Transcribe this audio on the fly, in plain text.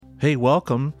Hey,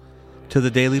 welcome to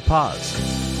the Daily Pause.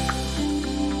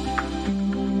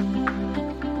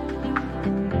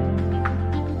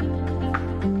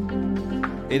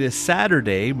 It is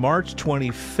Saturday, March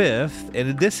 25th,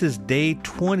 and this is day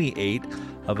 28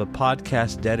 of a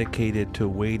podcast dedicated to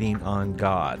waiting on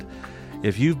God.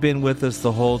 If you've been with us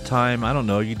the whole time, I don't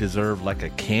know, you deserve like a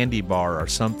candy bar or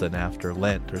something after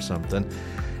Lent or something.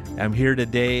 I'm here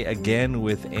today again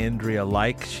with Andrea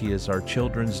Leik. She is our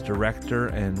children's director,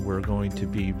 and we're going to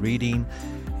be reading,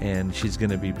 and she's going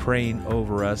to be praying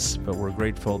over us, but we're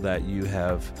grateful that you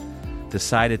have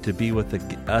decided to be with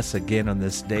us again on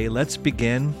this day. Let's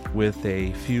begin with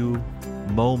a few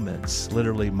moments,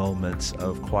 literally moments,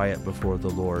 of quiet before the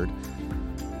Lord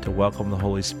to welcome the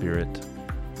Holy Spirit.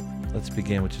 Let's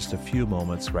begin with just a few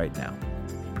moments right now.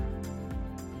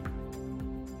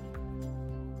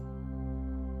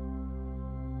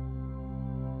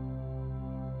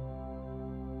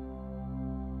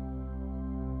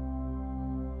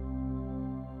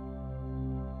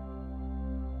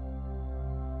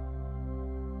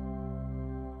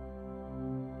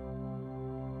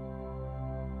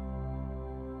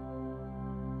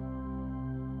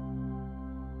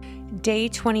 Day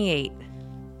 28,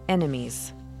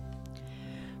 Enemies.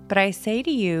 But I say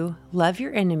to you, love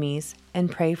your enemies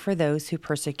and pray for those who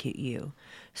persecute you,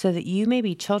 so that you may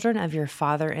be children of your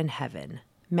Father in heaven.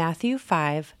 Matthew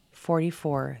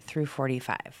 5:44 through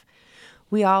 45.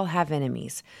 We all have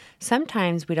enemies.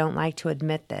 Sometimes we don't like to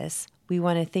admit this. We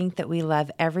want to think that we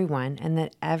love everyone and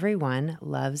that everyone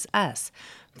loves us.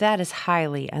 That is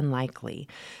highly unlikely.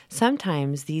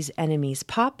 Sometimes these enemies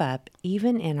pop up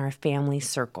even in our family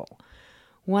circle.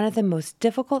 One of the most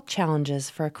difficult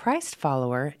challenges for a Christ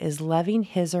follower is loving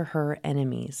his or her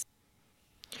enemies.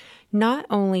 Not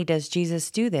only does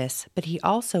Jesus do this, but he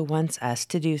also wants us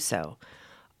to do so.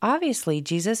 Obviously,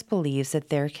 Jesus believes that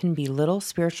there can be little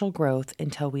spiritual growth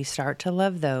until we start to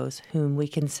love those whom we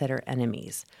consider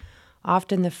enemies.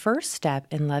 Often the first step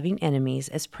in loving enemies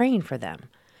is praying for them.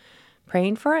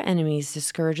 Praying for our enemies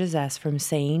discourages us from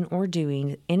saying or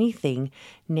doing anything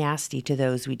nasty to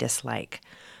those we dislike.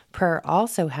 Prayer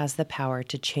also has the power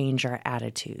to change our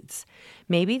attitudes.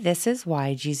 Maybe this is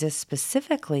why Jesus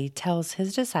specifically tells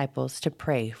his disciples to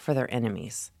pray for their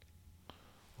enemies.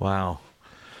 Wow.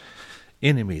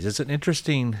 Enemies. It's an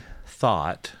interesting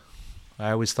thought.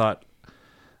 I always thought,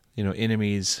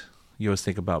 enemies, you always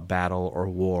think about battle or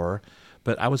war.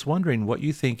 But I was wondering what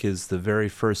you think is the very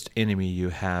first enemy you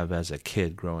have as a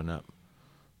kid growing up.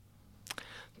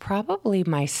 Probably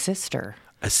my sister.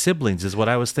 Siblings is what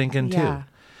I was thinking too.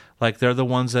 Like they're the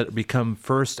ones that become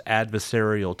first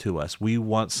adversarial to us. We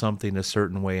want something a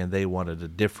certain way and they want it a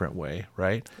different way,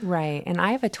 right? Right. And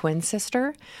I have a twin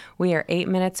sister. We are 8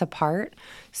 minutes apart.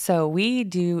 So we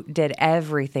did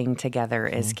everything together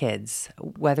as kids,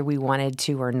 whether we wanted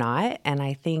to or not. And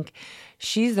I think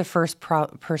she's the first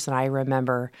person I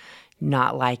remember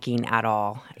not liking at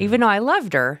all. Even though I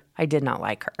loved her, I did not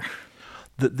like her.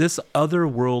 This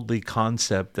otherworldly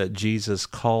concept that Jesus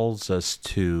calls us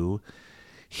to,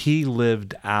 he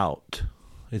lived out.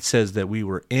 It says that we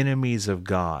were enemies of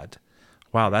God.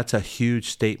 Wow, that's a huge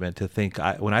statement to think.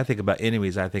 When I think about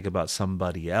enemies, I think about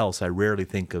somebody else. I rarely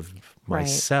think of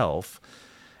myself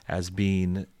as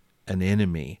being an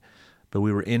enemy. But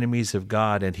we were enemies of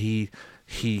God, and he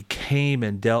came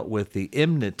and dealt with the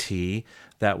enmity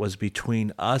that was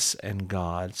between us and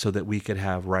God so that we could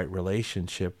have right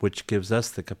relationship, which gives us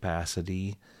the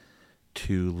capacity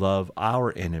to love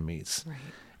our enemies. Right.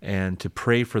 And to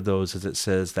pray for those, as it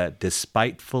says, that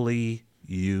despitefully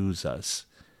use us.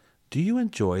 Do you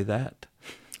enjoy that?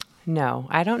 No,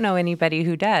 I don't know anybody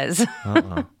who does.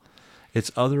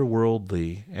 It's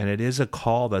otherworldly, and it is a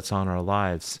call that's on our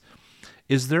lives.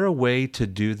 Is there a way to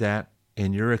do that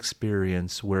in your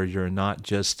experience where you're not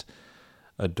just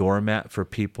a doormat for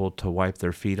people to wipe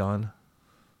their feet on?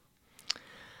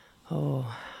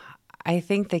 Oh, I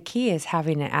think the key is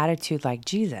having an attitude like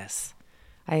Jesus.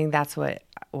 I think that's what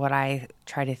I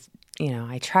try to,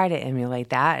 I try to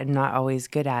emulate that and not always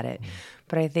good at it.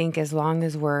 But I think as long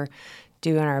as we're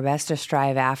doing our best to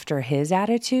strive after his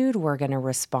attitude, we're going to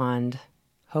respond,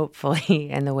 hopefully,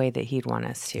 in the way that he'd want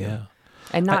us to. Yeah.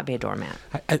 And not be a doormat.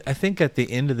 I think at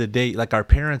the end of the day, like our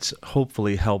parents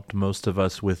hopefully helped most of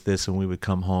us with this, and we would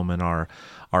come home and our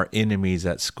enemies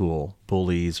at school,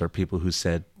 bullies or people who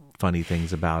said funny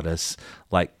things about us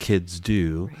like kids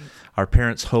do. Right. Our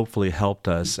parents hopefully helped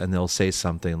us, and they'll say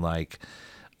something like,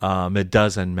 it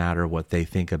doesn't matter what they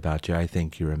think about you. I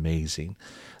think you're amazing.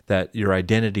 That your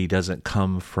identity doesn't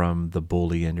come from the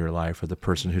bully in your life or the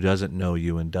person who doesn't know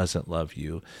you and doesn't love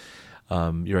you.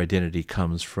 Your identity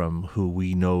comes from who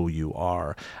we know you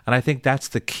are. And I think that's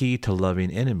the key to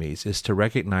loving enemies, is to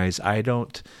recognize I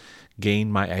don't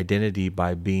gain my identity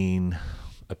by being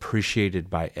appreciated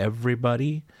by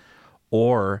everybody,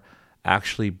 or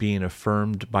actually being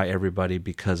affirmed by everybody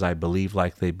because I believe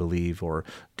like they believe or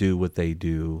do what they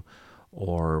do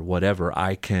or whatever.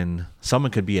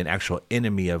 Someone could be an actual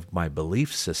enemy of my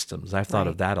belief systems. I've thought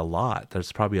of that a lot.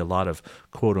 There's probably a lot of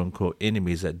quote unquote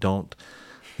enemies that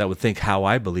would think how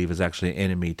I believe is actually an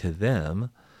enemy to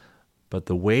them. But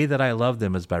the way that I love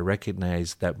them is by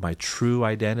recognizing that my true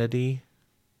identity,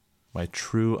 my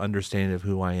true understanding of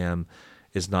who I am,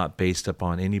 is not based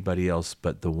upon anybody else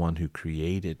but the one who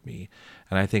created me.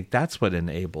 And I think that's what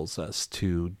enables us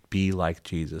to be like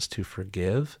Jesus, to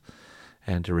forgive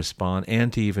and to respond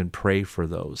and to even pray for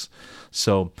those.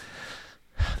 So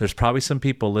there's probably some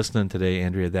people listening today,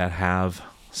 Andrea, that have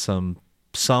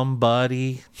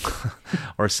somebody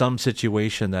or some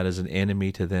situation that is an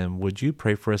enemy to them. Would you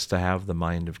pray for us to have the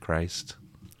mind of Christ?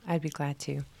 I'd be glad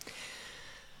to.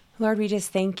 Lord, we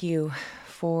just thank you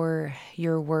for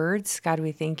your words. God,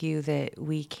 we thank you that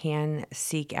we can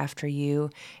seek after you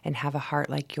and have a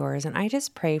heart like yours. And I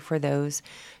just pray for those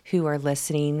who are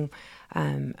listening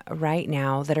right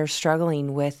now that are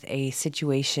struggling with a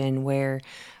situation where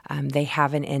they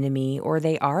have an enemy or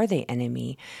they are the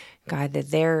enemy. God,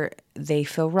 that they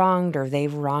feel wronged or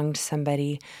they've wronged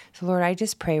somebody. So Lord, I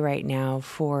just pray right now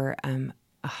for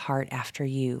a heart after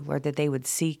you, Lord, that they would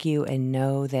seek you and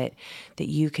know that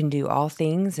you can do all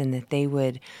things, and that they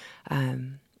would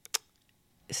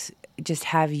just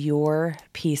have your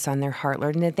peace on their heart,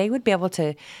 Lord, and that they would be able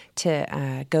to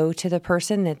go to the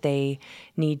person that they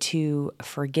need to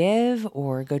forgive,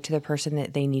 or go to the person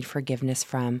that they need forgiveness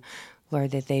from,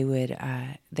 Lord, that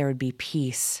there would be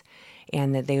peace,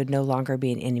 and that they would no longer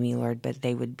be an enemy, Lord, but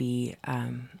they would be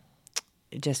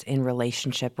just in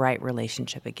right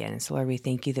relationship again. So Lord, we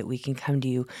thank you that we can come to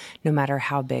you no matter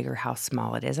how big or how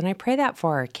small it is. And I pray that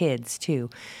for our kids too,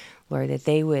 Lord, that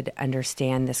they would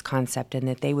understand this concept and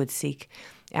that they would seek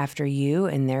after you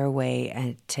in their way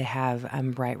and to have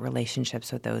right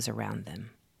relationships with those around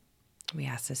them. We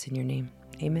ask this in your name.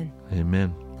 Amen.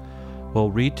 Amen. Well,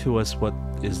 read to us what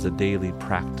is the daily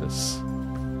practice.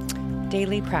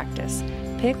 Daily practice.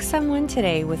 Pick someone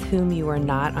today with whom you are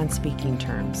not on speaking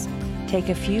terms. Take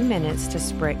a few minutes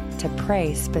to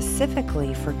pray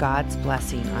specifically for God's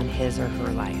blessing on his or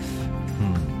her life.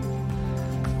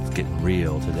 It's getting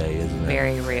real today, isn't it?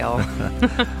 Very real.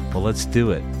 Well, let's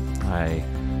do it. I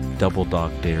double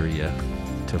dog dare you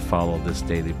to follow this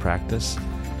daily practice,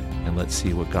 and let's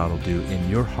see what God will do in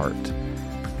your heart.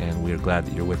 And we are glad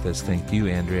that you're with us. Thank you,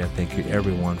 Andrea. Thank you,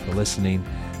 everyone, for listening.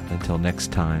 Until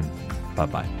next time,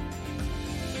 bye-bye.